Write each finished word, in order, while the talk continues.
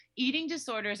Eating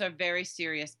disorders are very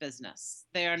serious business.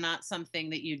 They are not something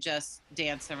that you just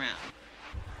dance around.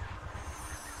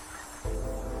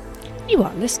 You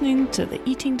are listening to the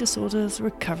Eating Disorders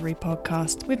Recovery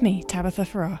Podcast with me, Tabitha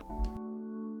Farrar.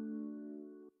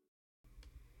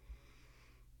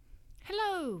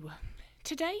 Hello!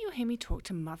 Today you'll hear me talk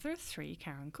to mother of three,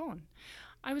 Karen Korn.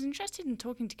 I was interested in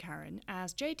talking to Karen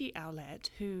as JD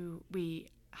Owlett, who we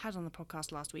had on the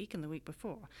podcast last week and the week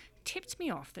before, tipped me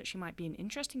off that she might be an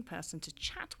interesting person to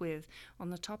chat with on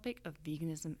the topic of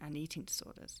veganism and eating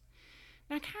disorders.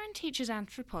 Now, Karen teaches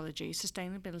anthropology,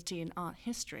 sustainability, and art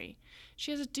history.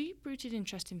 She has a deep-rooted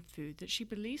interest in food that she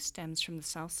believes stems from the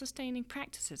self-sustaining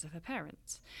practices of her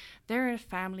parents. They're a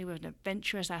family with an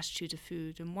adventurous attitude to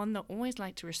food and one that always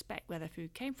liked to respect where their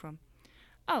food came from.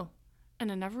 Oh,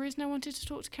 and another reason I wanted to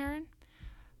talk to Karen?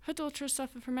 Her daughter has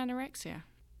suffered from anorexia.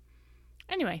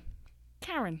 Anyway,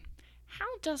 Karen,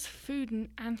 how does food and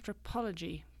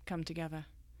anthropology come together?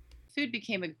 Food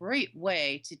became a great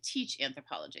way to teach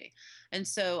anthropology. And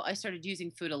so I started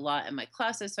using food a lot in my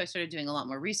classes. So I started doing a lot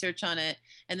more research on it.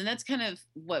 And then that's kind of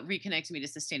what reconnected me to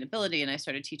sustainability. And I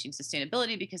started teaching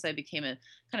sustainability because I became a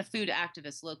kind of food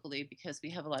activist locally because we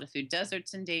have a lot of food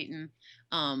deserts in Dayton.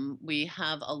 We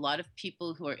have a lot of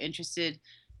people who are interested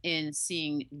in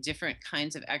seeing different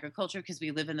kinds of agriculture because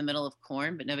we live in the middle of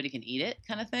corn, but nobody can eat it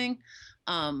kind of thing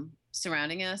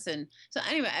surrounding us. And so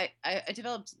anyway, I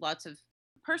developed lots of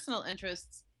personal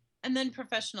interests and then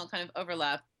professional kind of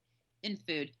overlap in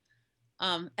food.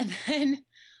 And then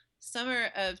summer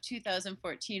of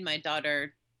 2014, my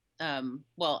daughter,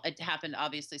 well, it happened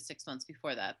obviously 6 months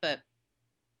before that, but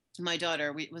my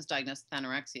daughter was diagnosed with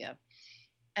anorexia.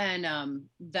 And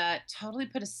that totally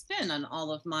put a spin on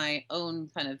all of my own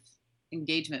kind of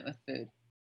engagement with food.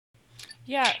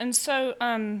 Yeah, and so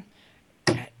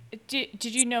did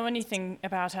you know anything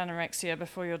about anorexia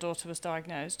before your daughter was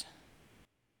diagnosed?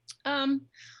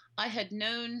 I had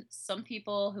known some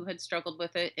people who had struggled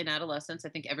with it in adolescence. I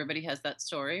think everybody has that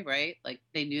story, right? Like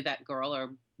they knew that girl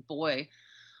or boy.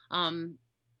 Um,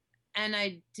 and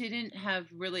I didn't have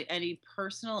really any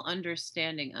personal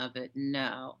understanding of it.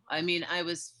 No. I mean, I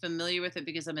was familiar with it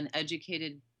because I'm an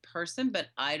educated person, but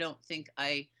I don't think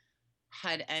I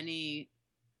had any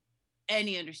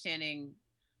understanding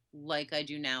like I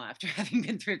do now after having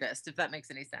been through this, if that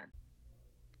makes any sense.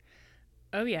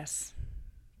 Oh, yes.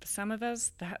 For some of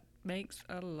us, that makes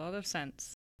a lot of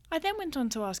sense. I then went on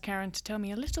to ask Karen to tell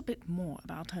me a little bit more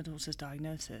about her daughter's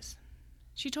diagnosis.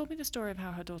 She told me the story of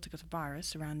how her daughter got a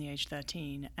virus around the age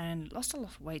 13 and lost a lot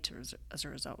of weight as a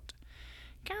result.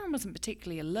 Karen wasn't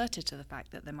particularly alerted to the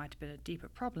fact that there might have been a deeper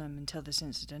problem until this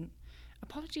incident.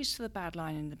 Apologies for the bad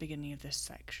line in the beginning of this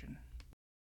section.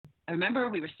 I remember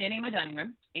we were standing in my dining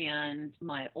room, and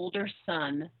my older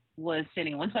son was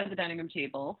standing on one side of the dining room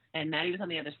table, and Maddie was on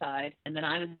the other side, and then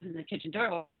I was in the kitchen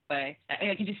doorway.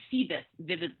 I can just see this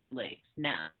vividly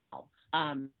now.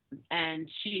 And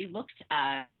she looked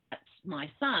at my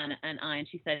son and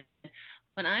she said,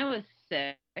 when I was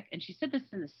sick, and she said this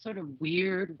in this sort of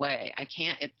weird way.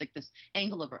 It's like this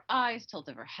angle of her eyes, tilt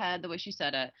of her head, the way she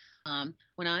said it.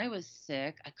 When I was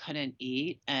sick, I couldn't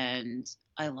eat and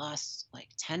I lost like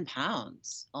 10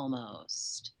 pounds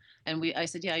almost. And I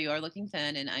said, yeah, you are looking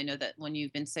thin. And I know that when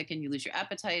you've been sick and you lose your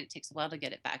appetite, it takes a while to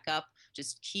get it back up.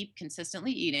 Just keep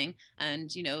consistently eating.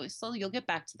 And, slowly you'll get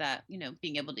back to that,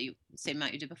 being able to eat the same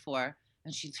amount you did before.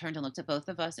 And she turned and looked at both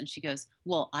of us and she goes,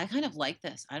 well, I kind of like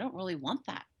this. I don't really want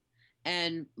that.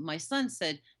 And my son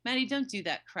said, Maddie, don't do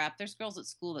that crap. There's girls at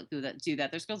school that do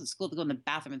that. There's girls at school that go in the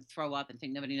bathroom and throw up and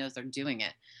think nobody knows they're doing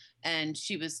it. And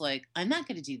she was like, I'm not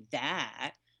going to do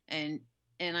that. And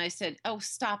I said, oh,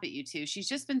 stop it, you two. She's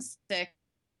just been sick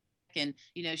and,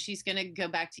 she's going to go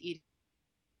back to eating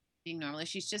normally.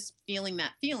 She's just feeling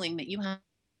that you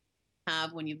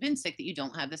have when you've been sick, that you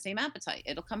don't have the same appetite.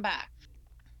 It'll come back.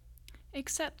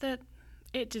 Except that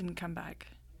it didn't come back.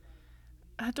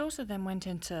 Her daughter then went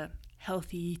into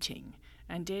healthy eating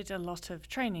and did a lot of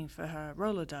training for her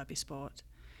roller derby sport.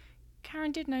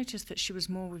 Karen did notice that she was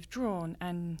more withdrawn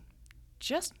and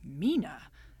just meaner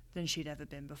than she'd ever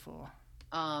been before.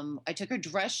 I took her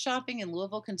dress shopping in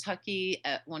Louisville, Kentucky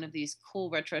at one of these cool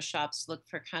retro shops to look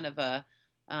for kind of a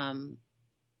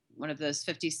one of those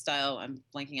 50s style, I'm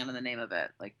blanking on the name of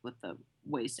it, like with the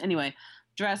waist. Anyway,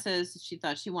 dresses she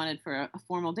thought she wanted for a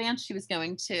formal dance she was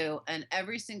going to. And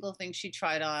every single thing she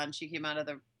tried on, she came out of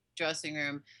the dressing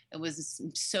room and was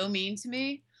so mean to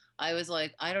me. I was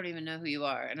like, I don't even know who you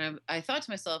are. And I thought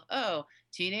to myself, oh,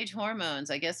 teenage hormones.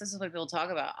 I guess this is what people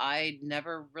talk about. I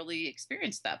never really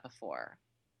experienced that before.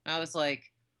 I was like,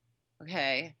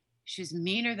 okay, she's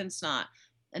meaner than snot.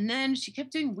 And then she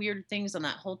kept doing weird things on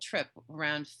that whole trip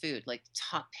around food, like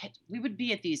we would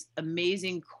be at these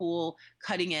amazing, cool,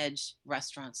 cutting edge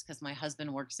restaurants because my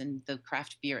husband works in the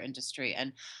craft beer industry.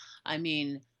 And I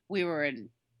mean, we were in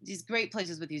these great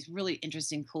places with these really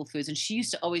interesting, cool foods. And she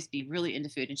used to always be really into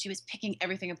food, and she was picking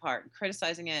everything apart and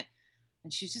criticizing it.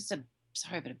 And she's just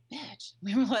sorry, but a bitch.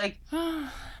 We were like,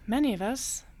 Many of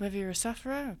us, whether you're a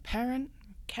sufferer, a parent,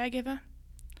 caregiver,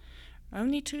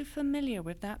 only too familiar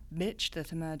with that bitch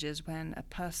that emerges when a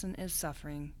person is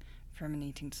suffering from an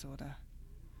eating disorder.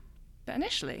 But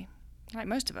initially, like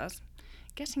most of us,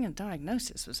 getting a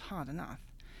diagnosis was hard enough.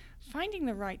 Finding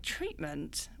the right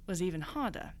treatment was even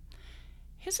harder.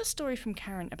 Here's a story from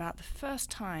Karen about the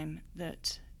first time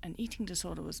that an eating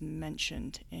disorder was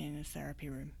mentioned in a therapy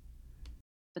room.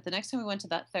 but the next time we went to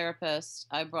that therapist,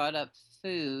 I brought up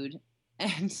food,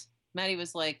 and Maddie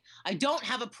was like, I don't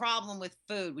have a problem with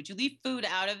food. Would you leave food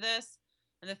out of this?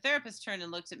 And the therapist turned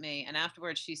and looked at me, and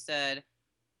afterwards she said,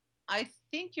 I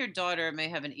think your daughter may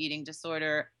have an eating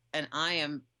disorder, and I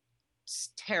am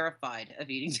terrified of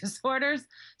eating disorders.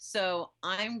 So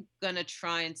I'm going to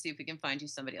try and see if we can find you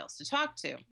somebody else to talk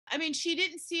to. I mean, she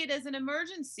didn't see it as an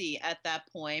emergency at that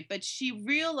point, but she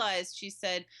realized, she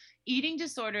said, eating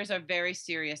disorders are very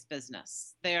serious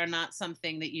business. They are not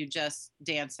something that you just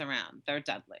dance around. They're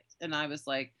deadly. And I was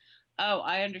like, oh,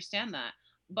 I understand that.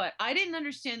 But I didn't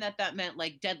understand that that meant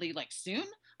like deadly, like soon.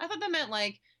 I thought that meant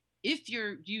like if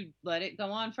you let it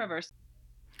go on forever.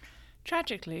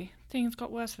 Tragically, things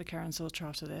got worse for Karen Salter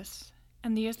after this,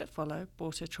 and the years that followed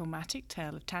brought a traumatic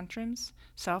tale of tantrums,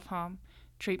 self-harm,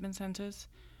 treatment centres,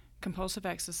 compulsive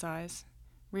exercise,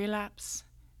 relapse,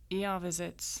 ER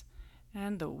visits,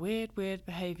 and the weird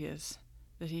behaviours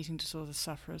that eating disorder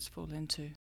sufferers fall into.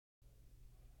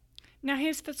 Now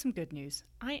here's for some good news.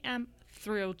 I am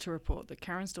thrilled to report that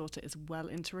Karen's daughter is well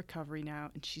into recovery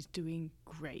now, and she's doing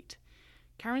great.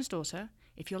 Karen's daughter,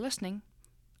 if you're listening,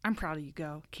 I'm proud of you,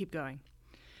 girl. Keep going.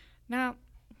 Now,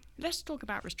 let's talk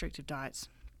about restrictive diets.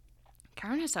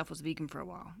 Karen herself was vegan for a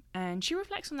while, and she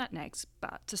reflects on that next.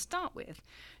 But to start with,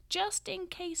 just in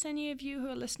case any of you who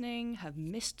are listening have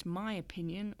missed my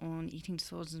opinion on eating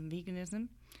disorders and veganism,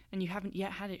 and you haven't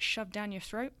yet had it shoved down your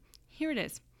throat, here it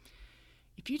is.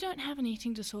 If you don't have an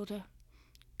eating disorder,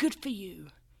 good for you.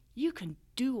 You can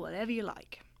do whatever you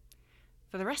like.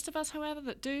 For the rest of us, however,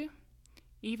 that do,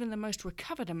 even the most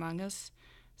recovered among us,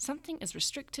 something as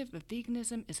restrictive as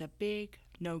veganism is a big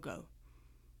no-go.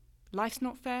 Life's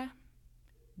not fair.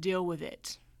 Deal with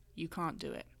it. You can't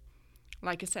do it.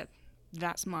 Like I said,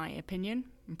 that's my opinion.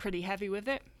 I'm pretty heavy with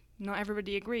it. Not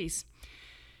everybody agrees.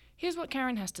 Here's what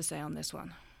Karen has to say on this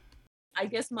one. I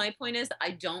guess my point is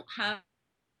I don't have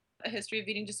a history of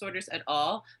eating disorders at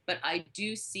all, but I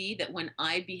do see that when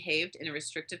I behaved in a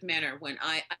restrictive manner, when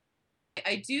I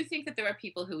do think that there are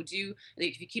people who do, like,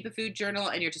 if you keep a food journal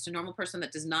and you're just a normal person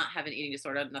that does not have an eating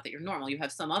disorder, not that you're normal, you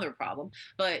have some other problem,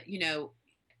 but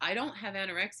I don't have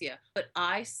anorexia, but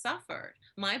I suffered.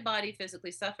 My body physically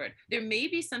suffered. There may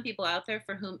be some people out there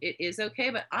for whom it is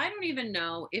okay, but I don't even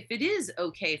know if it is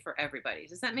okay for everybody.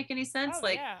 Does that make any sense?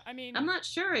 Yeah. I mean, I'm not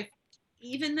sure if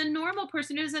even the normal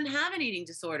person who doesn't have an eating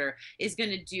disorder is going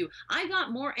to do. I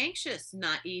got more anxious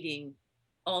not eating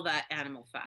all that animal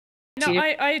fat. No,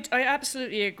 I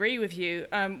absolutely agree with you.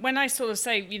 When I sort of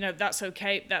say, that's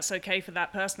okay for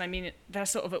that person, I mean, they're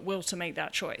sort of at will to make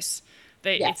that choice.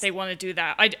 If they want to do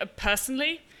that.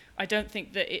 Personally, I don't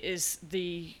think that it is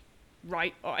the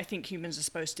right, or I think humans are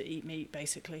supposed to eat meat,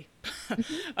 basically. But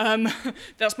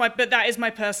that is my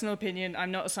personal opinion.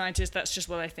 I'm not a scientist, that's just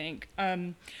what I think.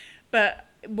 But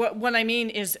what I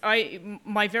mean is,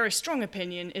 my very strong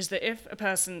opinion is that if a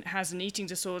person has an eating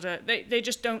disorder, they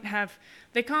just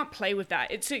they can't play with that.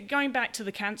 It's going back to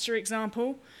the cancer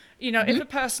example. If a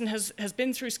person has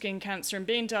been through skin cancer and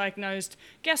being diagnosed,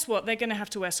 guess what? They're going to have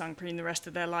to wear sun cream the rest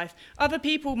of their life. Other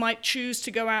people might choose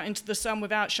to go out into the sun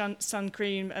without sun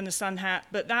cream and a sun hat,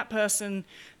 but that person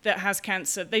that has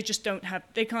cancer, they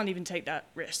can't even take that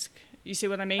risk. You see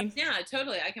what I mean? Yeah,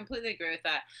 totally. I completely agree with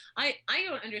that. I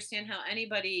don't understand how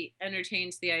anybody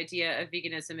entertains the idea of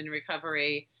veganism in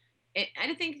recovery.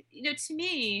 I think, to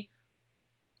me,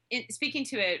 speaking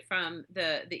to it from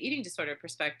the eating disorder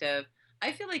perspective,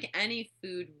 I feel like any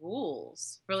food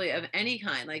rules, really, of any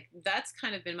kind, like that's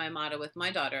kind of been my motto with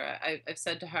my daughter. I've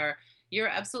said to her, you're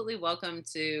absolutely welcome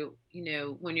to,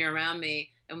 when you're around me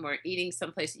and we're eating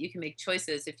someplace that you can make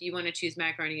choices. If you want to choose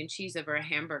macaroni and cheese over a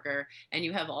hamburger and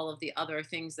you have all of the other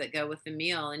things that go with the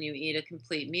meal and you eat a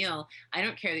complete meal, I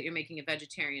don't care that you're making a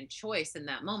vegetarian choice in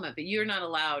that moment, but you're not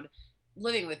allowed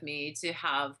living with me to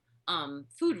have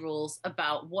food rules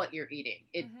about what you're eating.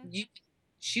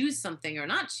 choose something or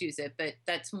not choose it, but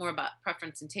that's more about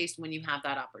preference and taste when you have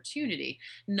that opportunity,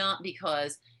 not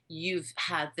because you've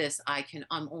had this,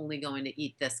 I'm only going to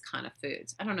eat this kind of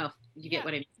foods. I don't know if you get Yeah.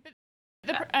 what I mean.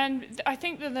 And I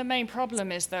think that the main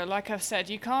problem is, though, like I've said,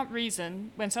 you can't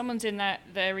reason when someone's in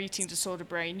their eating disorder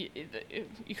brain.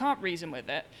 You can't reason with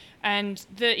it, and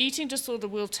the eating disorder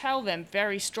will tell them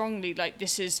very strongly, like,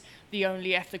 this is the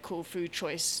only ethical food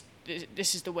choice.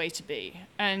 This is the way to be.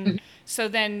 And so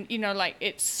then, like,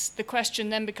 it's the question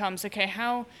then becomes, okay,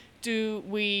 how do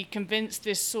we convince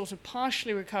this sort of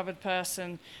partially recovered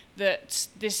person that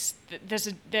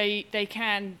they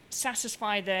can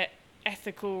satisfy their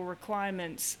ethical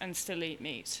requirements and still eat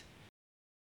meat?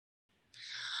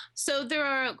 So there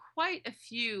are quite a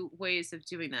few ways of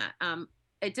doing that.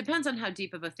 It depends on how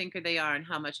deep of a thinker they are and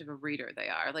how much of a reader they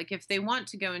are. Like if they want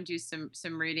to go and do some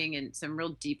reading and some real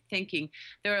deep thinking,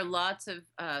 there are lots of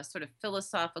sort of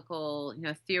philosophical,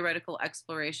 theoretical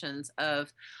explorations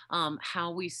of how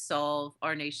we solve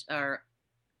our nation,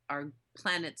 our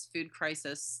planet's food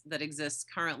crisis that exists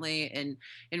currently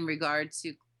in regard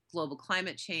to global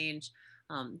climate change.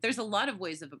 There's a lot of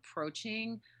ways of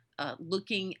approaching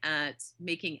looking at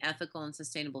making ethical and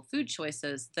sustainable food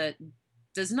choices that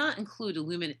does not include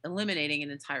eliminating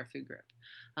an entire food group.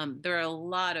 There are a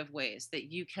lot of ways that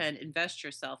you can invest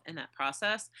yourself in that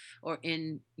process or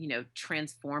in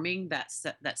transforming that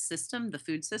system, the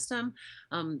food system,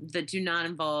 that do not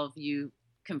involve you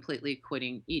completely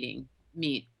quitting eating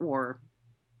meat or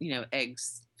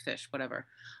eggs, fish, whatever.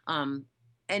 Um,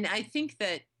 and I think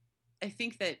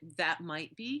that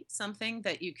might be something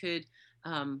that you could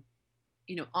um,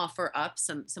 offer up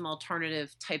some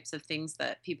alternative types of things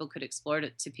that people could explore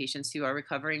to patients who are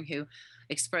recovering who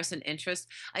express an interest.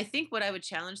 I think what I would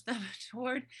challenge them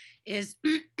toward is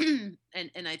and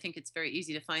I think it's very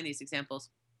easy to find these examples,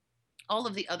 all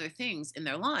of the other things in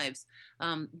their lives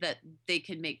that they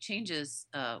can make changes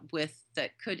with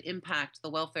that could impact the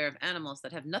welfare of animals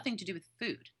that have nothing to do with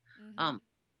food. Mm-hmm. Um,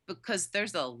 because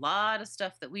there's a lot of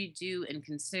stuff that we do and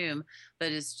consume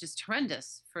that is just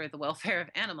horrendous for the welfare of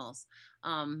animals,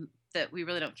 that we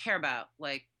really don't care about,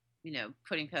 like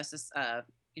putting pesticides,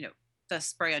 the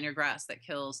spray on your grass that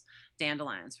kills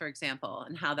dandelions, for example,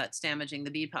 and how that's damaging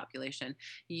the bee population.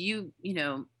 You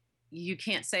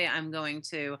can't say I'm going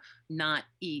to not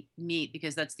eat meat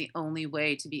because that's the only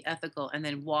way to be ethical and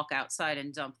then walk outside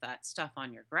and dump that stuff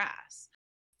on your grass.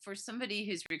 For somebody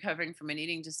who's recovering from an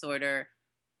eating disorder,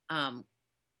 um,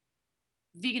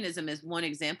 veganism is one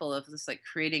example of this, like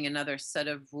creating another set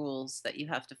of rules that you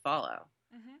have to follow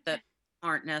Mm-hmm. that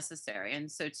aren't necessary.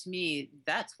 And so to me,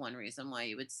 that's one reason why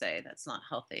you would say that's not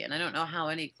healthy. And I don't know how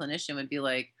any clinician would be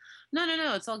like, no, no,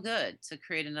 no, it's all good to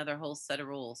create another whole set of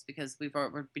rules because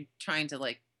we're trying to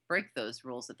like break those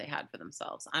rules that they had for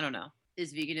themselves. I don't know.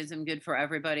 Is veganism good for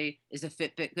everybody? Is a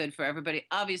Fitbit good for everybody?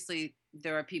 Obviously,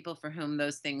 there are people for whom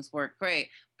those things work great,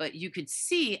 but you could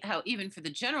see how even for the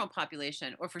general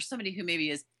population or for somebody who maybe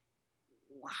is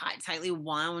tightly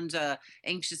wound,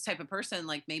 anxious type of person,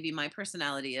 like maybe my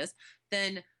personality is,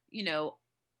 then,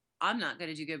 I'm not going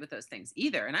to do good with those things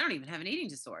either. And I don't even have an eating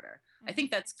disorder. I Mm-hmm.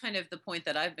 think that's kind of the point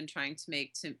that I've been trying to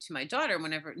make to my daughter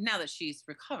whenever, now that she's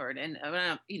recovered and,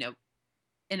 in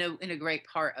a great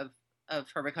part of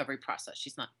her recovery process.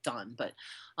 She's not done, but,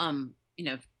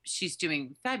 she's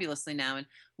doing fabulously now. And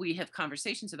we have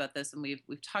conversations about this. And we've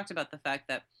talked about the fact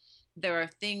that there are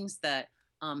things that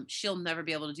she'll never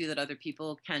be able to do that other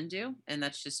people can do, and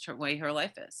that's just her way her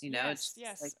life is. It's Yes, just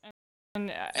like yes. And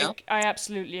you know. I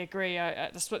absolutely agree.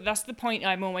 That's the point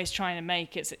I'm always trying to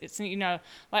make. It's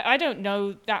like I don't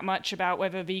know that much about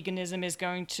whether veganism is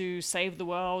going to save the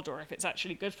world or if it's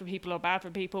actually good for people or bad for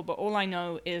people. But all I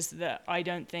know is that I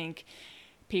don't think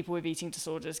people with eating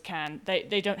disorders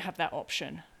they don't have that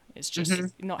option. It's just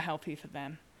Mhm. not healthy for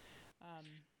them. Um,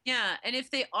 Yeah, and if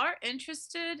they are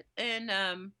interested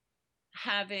in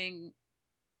having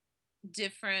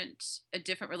a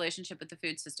different relationship with the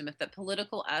food system, if the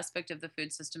political aspect of the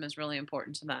food system is really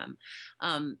important to them,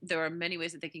 there are many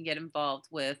ways that they can get involved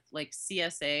with like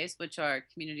CSAs, which are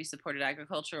community supported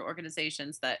agriculture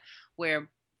organizations that where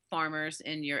farmers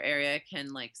in your area can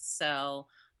like sell,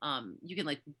 you can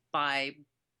like buy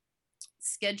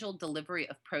scheduled delivery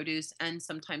of produce and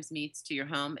sometimes meats to your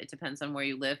home. It depends on where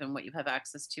you live and what you have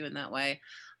access to in that way.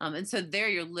 And so there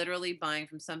you're literally buying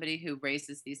from somebody who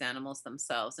raises these animals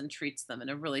themselves and treats them in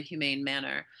a really humane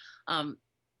manner.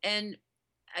 And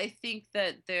I think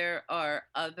that there are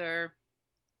other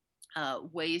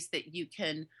ways that you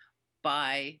can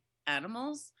buy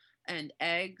animals and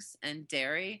eggs and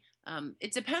dairy.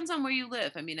 It depends on where you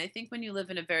live. I mean, I think when you live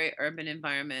in a very urban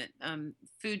environment,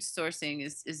 food sourcing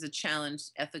is a challenge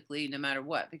ethically, no matter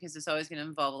what, because it's always going to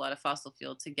involve a lot of fossil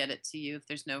fuel to get it to you if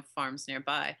there's no farms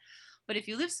nearby. But if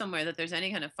you live somewhere that there's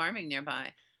any kind of farming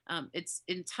nearby, it's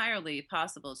entirely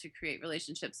possible to create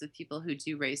relationships with people who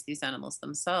do raise these animals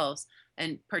themselves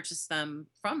and purchase them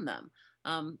from them.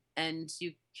 And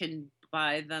you can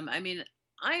buy them. I mean,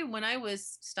 when I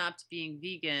was stopped being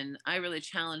vegan, I really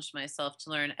challenged myself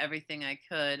to learn everything I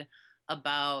could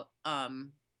about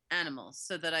animals,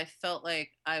 so that I felt like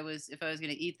if I was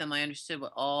going to eat them, I understood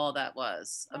what all that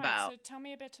was Right, about. so tell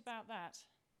me a bit about that.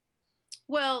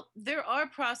 Well, there are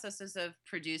processes of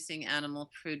producing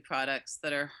animal food products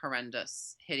that are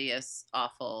horrendous, hideous,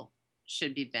 awful,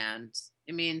 should be banned.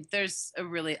 I mean, there's a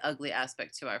really ugly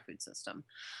aspect to our food system.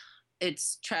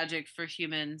 It's tragic for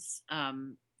humans.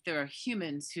 There are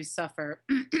humans who suffer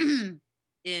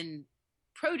in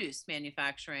produce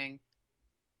manufacturing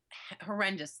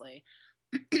horrendously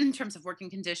in terms of working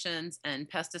conditions and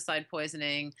pesticide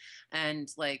poisoning. And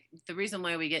like the reason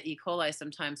why we get E. coli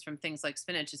sometimes from things like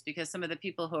spinach is because some of the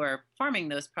people who are farming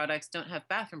those products don't have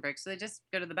bathroom breaks. So they just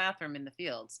go to the bathroom in the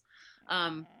fields.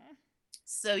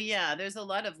 So yeah, there's a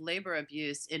lot of labor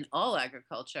abuse in all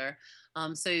agriculture.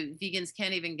 So vegans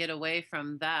can't even get away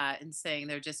from that and saying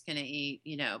they're just going to eat,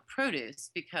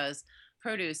 produce, because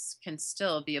produce can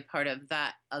still be a part of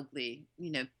that ugly,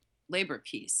 labor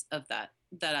piece of that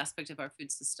aspect of our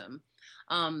food system.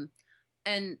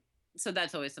 And so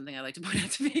that's always something I like to point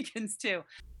out to vegans too.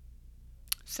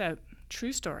 So,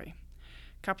 true story.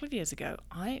 A couple of years ago,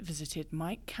 I visited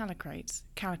Mike Calicrate's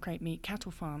Calicrate Meat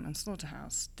Cattle Farm and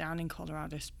Slaughterhouse down in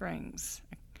Colorado Springs.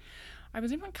 I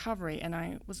was in recovery and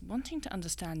I was wanting to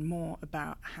understand more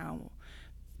about how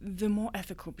the more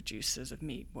ethical producers of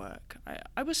meat work.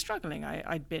 I was struggling.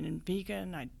 I'd been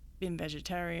vegan, I'd been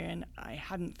vegetarian, I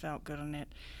hadn't felt good on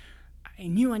it. I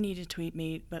knew I needed to eat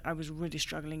meat, but I was really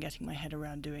struggling getting my head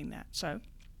around doing that. So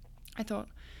I thought,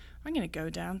 I'm going to go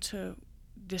down to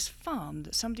this farm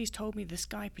that somebody's told me this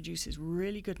guy produces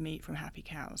really good meat from happy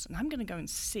cows, and I'm going to go and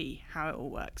see how it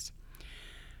all works.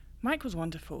 Mike was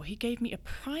wonderful. He gave me a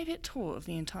private tour of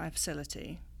the entire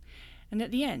facility, and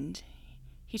at the end,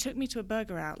 he took me to a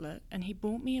burger outlet and he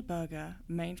bought me a burger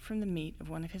made from the meat of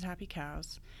one of his happy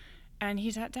cows, and he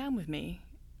sat down with me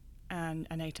and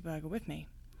ate a burger with me.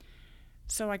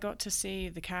 So I got to see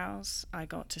the cows, I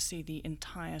got to see the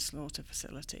entire slaughter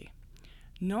facility.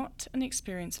 Not an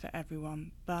experience for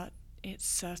everyone, but it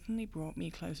certainly brought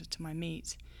me closer to my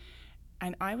meat.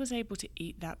 And I was able to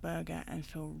eat that burger and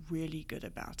feel really good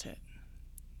about it.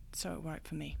 So it worked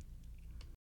for me.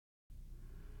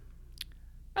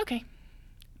 Okay,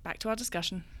 back to our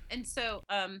discussion. And so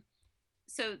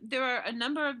there are a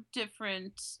number of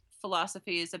different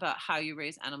philosophies about how you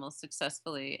raise animals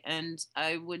successfully. And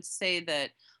I would say that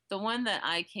the one that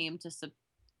I came to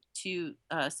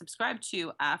subscribe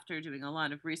to after doing a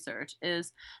lot of research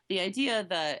is the idea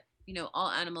that all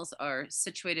animals are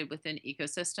situated within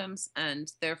ecosystems,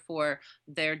 and therefore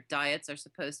their diets are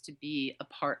supposed to be a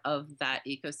part of that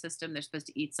ecosystem. They're supposed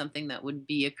to eat something that would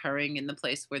be occurring in the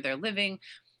place where they're living,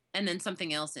 and then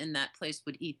something else in that place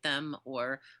would eat them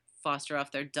or foster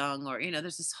off their dung, or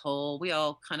there's this whole, we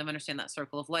all kind of understand that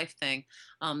circle of life thing.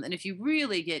 And if you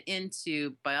really get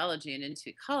into biology and into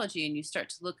ecology and you start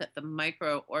to look at the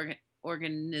microorganism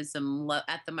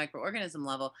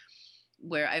level,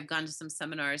 where I've gone to some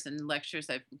seminars and lectures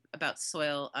about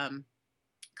soil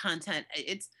content,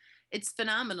 it's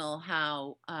phenomenal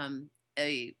how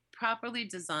a properly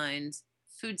designed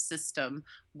food system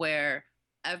where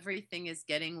everything is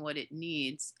getting what it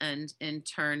needs and in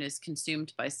turn is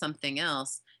consumed by something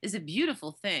else is a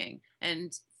beautiful thing.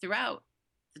 And throughout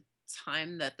the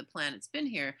time that the planet's been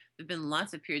here, there have been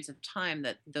lots of periods of time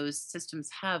that those systems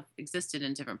have existed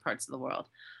in different parts of the world.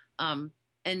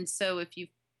 And so if you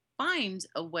find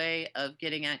a way of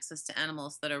getting access to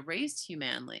animals that are raised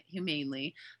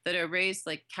humanely, that are raised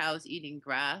like cows eating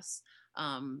grass,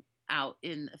 out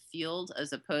in a field,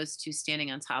 as opposed to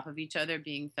standing on top of each other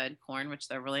being fed corn, which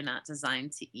they're really not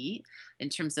designed to eat in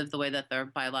terms of the way that their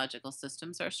biological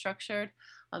systems are structured,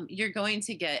 you're going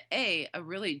to get a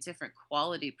really different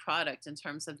quality product in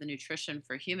terms of the nutrition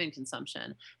for human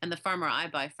consumption. And the farmer I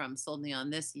buy from sold me on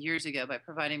this years ago by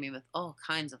providing me with all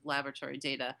kinds of laboratory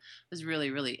data. It was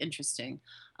really, really interesting.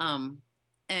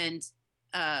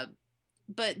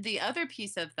 But the other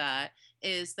piece of that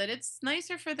is that it's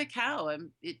nicer for the cow, and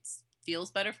it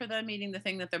feels better for them eating the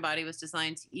thing that their body was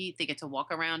designed to eat. They get to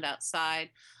walk around outside.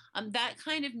 that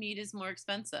kind of meat is more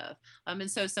expensive. And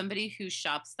so somebody who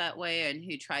shops that way and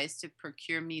who tries to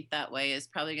procure meat that way is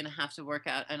probably going to have to work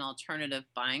out an alternative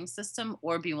buying system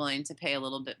or be willing to pay a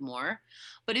little bit more.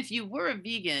 But if you were a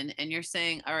vegan and you're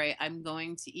saying, all right, I'm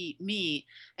going to eat meat,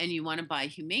 and you want to buy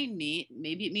humane meat,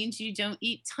 maybe it means you don't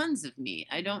eat tons of meat.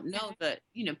 I don't know that,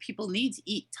 people need to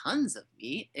eat tons of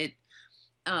meat.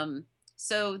 Um,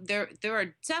 so there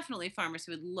are definitely farmers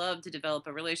who would love to develop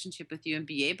a relationship with you and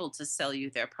be able to sell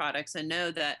you their products and know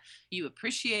that you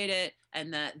appreciate it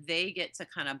and that they get to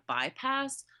kind of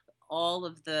bypass all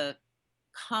of the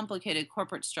complicated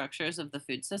corporate structures of the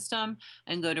food system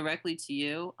and go directly to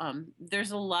you.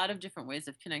 There's a lot of different ways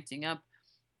of connecting up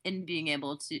and being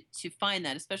able to find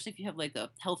that, especially if you have like a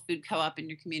health food co-op in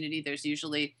your community. There's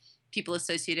usually people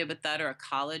associated with that, or a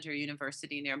college or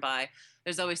university nearby.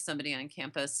 There's always somebody on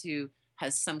campus who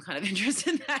has some kind of interest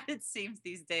in that, it seems,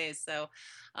 these days. So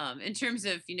in terms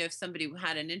of, if somebody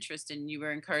had an interest and you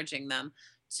were encouraging them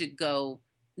to go,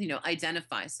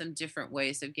 identify some different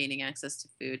ways of gaining access to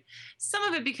food, some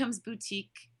of it becomes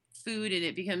boutique food and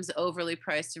it becomes overly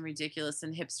priced and ridiculous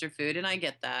and hipster food, and I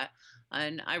get that,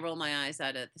 and I roll my eyes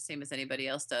at it the same as anybody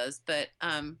else does. But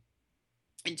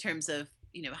in terms of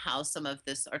how some of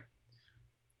this are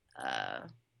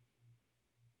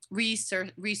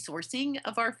resourcing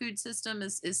of our food system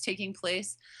is taking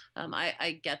place,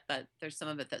 I get that there's some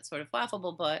of it that's sort of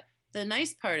laughable. But the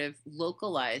nice part of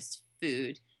localized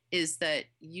food is that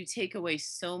you take away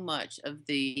so much of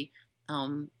the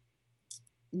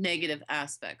negative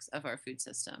aspects of our food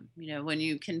system. When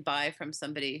you can buy from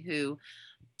somebody who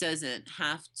doesn't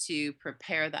have to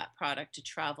prepare that product to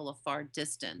travel a far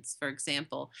distance. For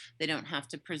example, they don't have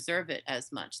to preserve it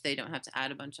as much. They don't have to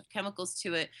add a bunch of chemicals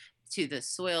to it, to the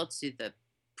soil, to the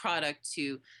product,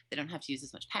 they don't have to use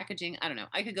as much packaging. I don't know.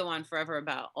 I could go on forever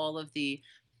about all of the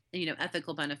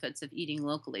ethical benefits of eating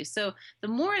locally. So the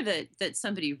more that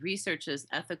somebody researches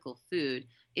ethical food,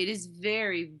 it is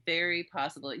very, very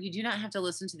possible. You do not have to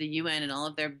listen to the UN and all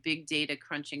of their big data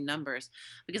crunching numbers,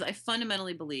 because I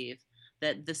fundamentally believe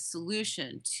that the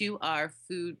solution to our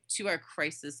food, to our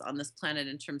crisis on this planet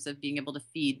in terms of being able to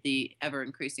feed the ever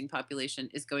increasing population,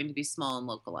 is going to be small and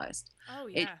localized. Oh,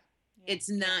 yeah. It's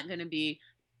not going to be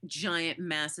giant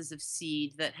masses of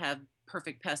seed that have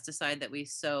perfect pesticide that we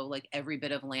sow like every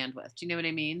bit of land with. Do you know what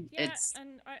I mean? Yeah,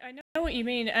 and I know what you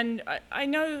mean. And I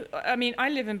know, I mean, I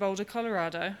live in Boulder,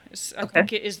 Colorado. I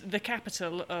think it is the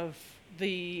capital of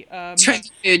the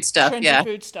trendy food stuff. Trendy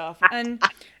food stuff. And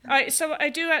so I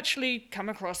do actually come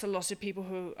across a lot of people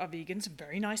who are vegans,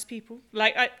 very nice people.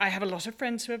 Like I have a lot of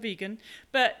friends who are vegan.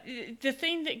 But the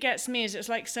thing that gets me is it's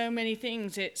like so many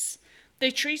things. They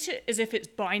treat it as if it's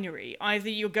binary. Either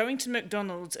you're going to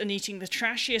McDonald's and eating the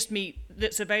trashiest meat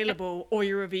that's available, or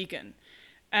you're a vegan.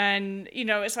 And,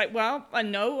 it's like, well, I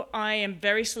know I am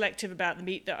very selective about the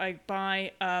meat that I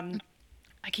buy.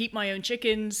 I keep my own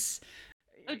chickens.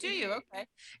 Oh, do you? Okay.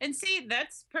 And see,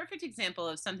 that's perfect example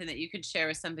of something that you could share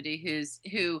with somebody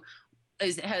who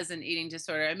has an eating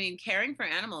disorder. I mean, caring for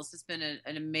animals has been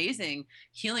an amazing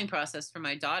healing process for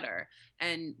my daughter.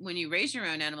 And when you raise your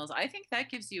own animals, I think that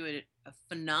gives you a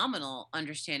phenomenal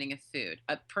understanding of food.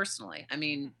 Personally, I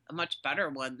mean, a much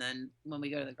better one than when we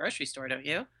go to the grocery store, don't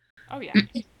you? Oh, yeah.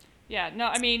 Yeah, no,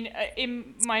 I mean,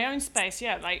 in my own space,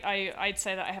 yeah, like I'd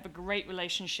say that I have a great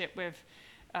relationship with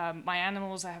my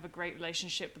animals. I have a great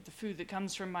relationship with the food that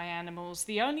comes from my animals.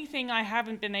 The only thing I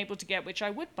haven't been able to get, which I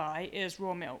would buy, is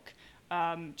raw milk.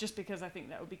 Just because I think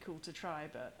that would be cool to try,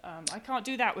 but I can't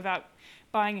do that without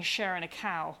buying a share in a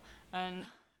cow. And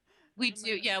we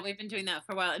do, yeah, we've been doing that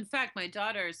for a while. In fact, my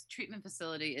daughter's treatment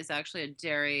facility is actually a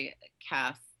dairy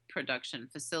calf production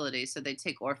facility. So they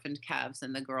take orphaned calves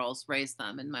and the girls raise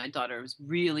them. And my daughter was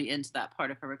really into that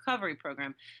part of her recovery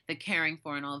program, the caring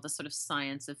for and all of the sort of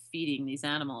science of feeding these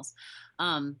animals.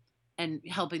 And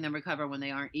helping them recover when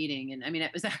they aren't eating. And I mean,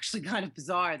 it was actually kind of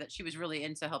bizarre that she was really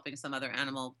into helping some other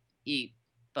animal eat.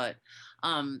 But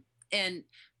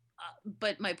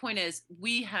but my point is,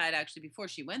 we had actually, before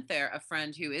she went there, a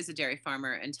friend who is a dairy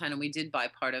farmer in town, and we did buy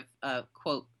part of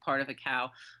quote part of a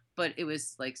cow, but it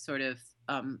was like sort of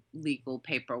legal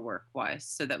paperwork wise,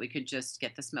 so that we could just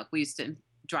get this milk. We used to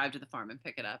drive to the farm and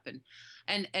pick it up,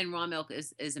 and raw milk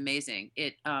is amazing.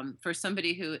 It for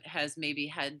somebody who has maybe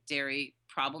had dairy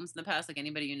problems in the past, like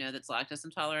anybody that's lactose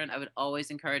intolerant, I would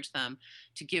always encourage them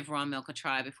to give raw milk a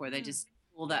try before they just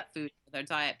pull that food out of their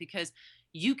diet, because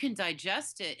you can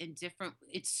digest it in different,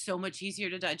 it's so much easier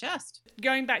to digest.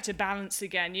 Going back to balance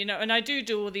again, and I do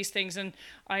all these things, and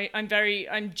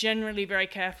I'm generally very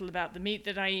careful about the meat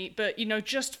that I eat, but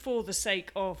just for the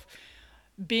sake of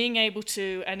being able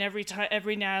to, and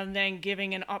every now and then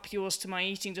giving an up yours to my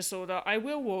eating disorder, I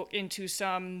will walk into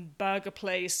some burger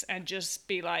place and just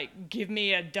be like, give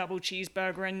me a double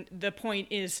cheeseburger. And the point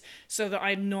is so that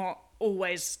I'm not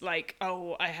always like,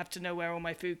 oh, I have to know where all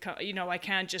my food comes. I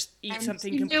can't just eat And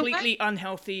something you know what? completely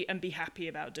unhealthy and be happy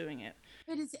about doing it.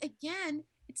 But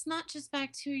it's not just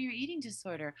back to your eating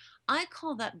disorder. I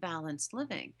call that balanced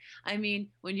living. I mean,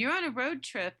 when you're on a road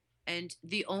trip and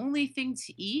the only thing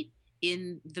to eat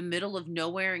in the middle of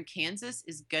nowhere in Kansas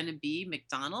is going to be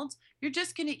McDonald's, you're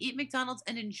just going to eat McDonald's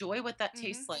and enjoy what that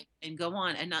tastes like and go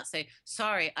on and not say,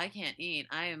 sorry, I can't eat.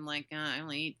 I am like, I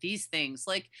only eat these things.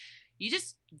 Like,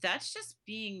 that's just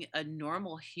being a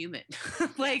normal human.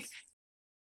 Like,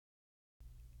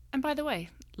 And by the way,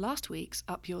 last week's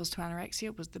Up Yours to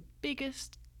Anorexia was the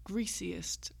biggest,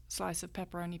 greasiest slice of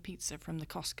pepperoni pizza from the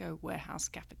Costco warehouse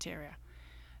cafeteria.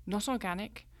 Not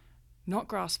organic, not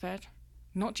grass-fed,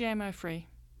 not GMO-free,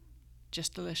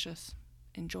 just delicious.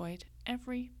 Enjoyed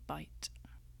every bite.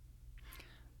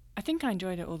 I think I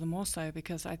enjoyed it all the more so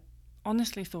because I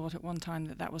honestly thought at one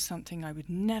time that was something I would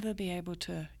never be able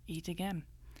to eat again.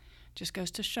 Just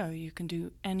goes to show you can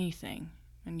do anything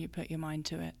when you put your mind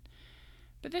to it.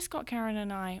 But this got Karen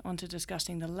and I onto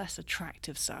discussing the less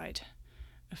attractive side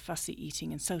of fussy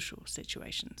eating in social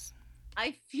situations.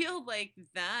 I feel like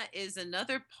that is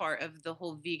another part of the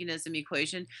whole veganism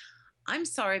equation. I'm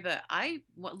sorry, but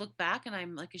look back and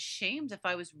I'm like ashamed if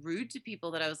I was rude to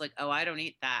people that I was like, oh, I don't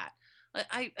eat that.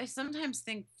 Like, I sometimes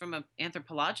think from an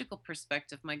anthropological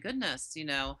perspective, my goodness,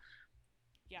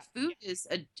 food is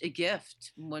a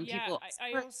gift when people.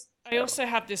 I also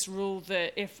have this rule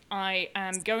that if I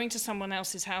am going to someone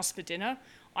else's house for dinner,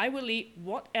 I will eat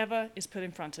whatever is put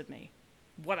in front of me,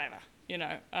 whatever.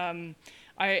 Again,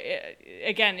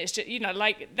 it's just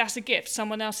like that's a gift.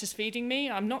 Someone else is feeding me.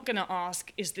 I'm not going to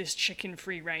ask, is this chicken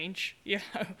free range?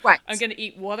 Right. I'm going to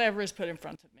eat whatever is put in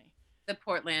front of me. The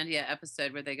Portlandia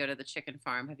episode where they go to the chicken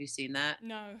farm. Have you seen that?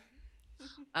 No.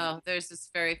 Oh, there's this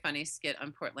very funny skit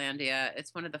on Portlandia.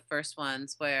 It's one of the first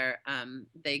ones where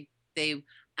they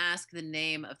ask the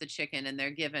name of the chicken and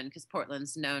they're given, because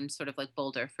Portland's known sort of like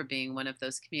Boulder for being one of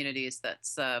those communities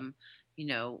that's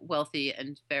wealthy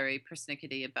and very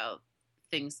persnickety about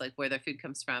things like where their food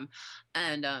comes from,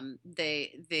 and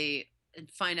they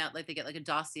find out, like they get like a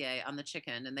dossier on the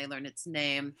chicken and they learn its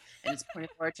name and its point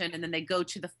of origin, and then they go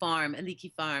to the farm, Aliki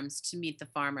Farms, to meet the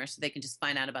farmer so they can just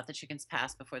find out about the chicken's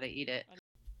past before they eat it.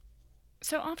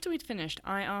 So after we'd finished,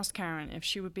 I asked Karen if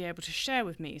she would be able to share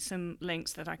with me some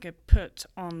links that I could put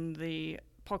on the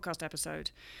podcast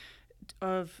episode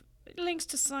of links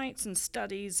to sites and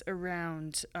studies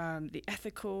around the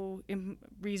ethical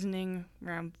reasoning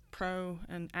around pro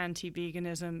and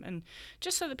anti-veganism, and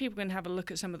just so that people can have a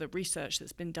look at some of the research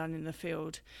that's been done in the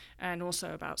field, and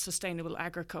also about sustainable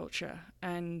agriculture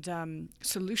and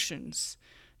solutions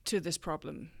to this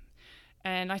problem.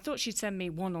 And I thought she'd send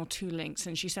me 1 or 2 links,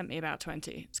 and she sent me about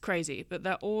 20. It's crazy, but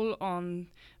they're all on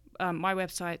my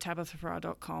website,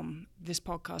 tabithafarrar.com. This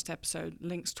podcast episode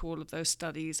links to all of those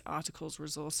studies, articles,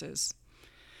 resources.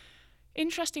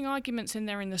 Interesting arguments in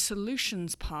there in the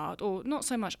solutions part, or not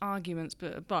so much arguments,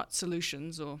 but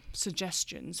solutions or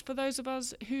suggestions for those of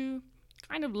us who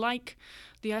kind of like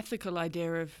the ethical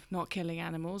idea of not killing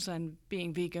animals and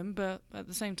being vegan, but at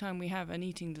the same time we have an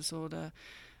eating disorder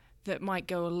that might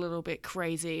go a little bit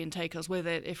crazy and take us with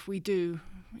it if we do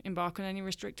embark on any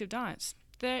restrictive diets.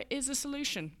 There is a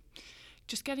solution.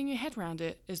 Just getting your head around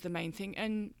it is the main thing.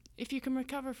 And if you can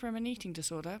recover from an eating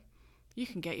disorder, you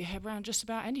can get your head around just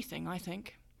about anything, I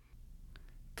think.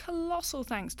 Colossal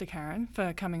thanks to Karen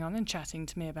for coming on and chatting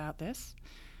to me about this.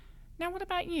 Now, what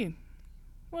about you?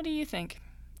 What do you think?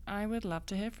 I would love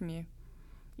to hear from you.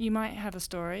 You might have a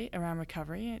story around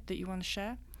recovery that you want to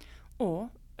share, or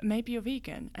maybe you're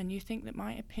vegan and you think that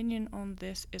my opinion on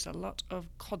this is a lot of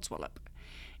codswallop.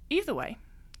 Either way,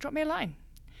 drop me a line.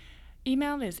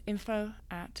 Email is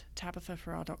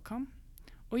info@tabithafarrar.com,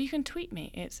 or you can tweet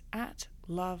me. It's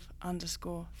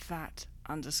 @love_fat_.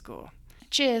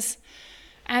 Cheers.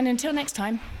 And until next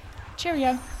time,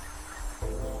 cheerio.